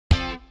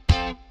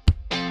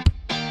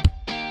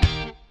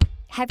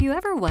Have you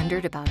ever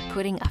wondered about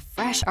putting a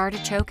fresh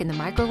artichoke in the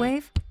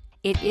microwave?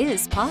 It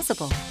is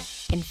possible.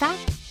 In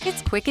fact,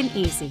 it's quick and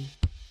easy.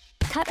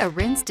 Cut a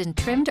rinsed and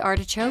trimmed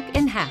artichoke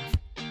in half.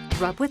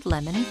 Rub with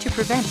lemon to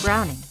prevent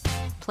browning.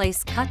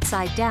 Place cut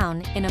side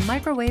down in a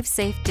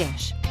microwave-safe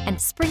dish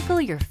and sprinkle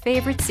your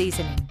favorite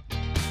seasoning.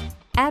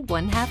 Add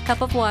 1/2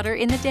 cup of water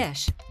in the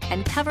dish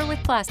and cover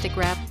with plastic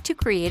wrap to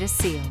create a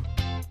seal.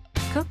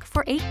 Cook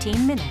for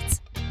 18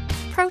 minutes.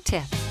 Pro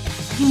tip: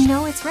 you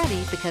know it's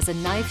ready because a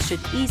knife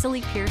should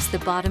easily pierce the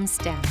bottom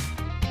stem.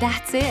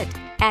 That's it!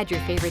 Add your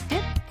favorite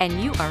dip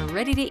and you are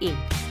ready to eat.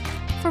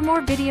 For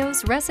more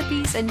videos,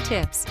 recipes, and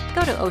tips,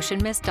 go to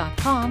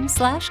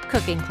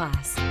oceanmist.com/cooking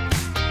class.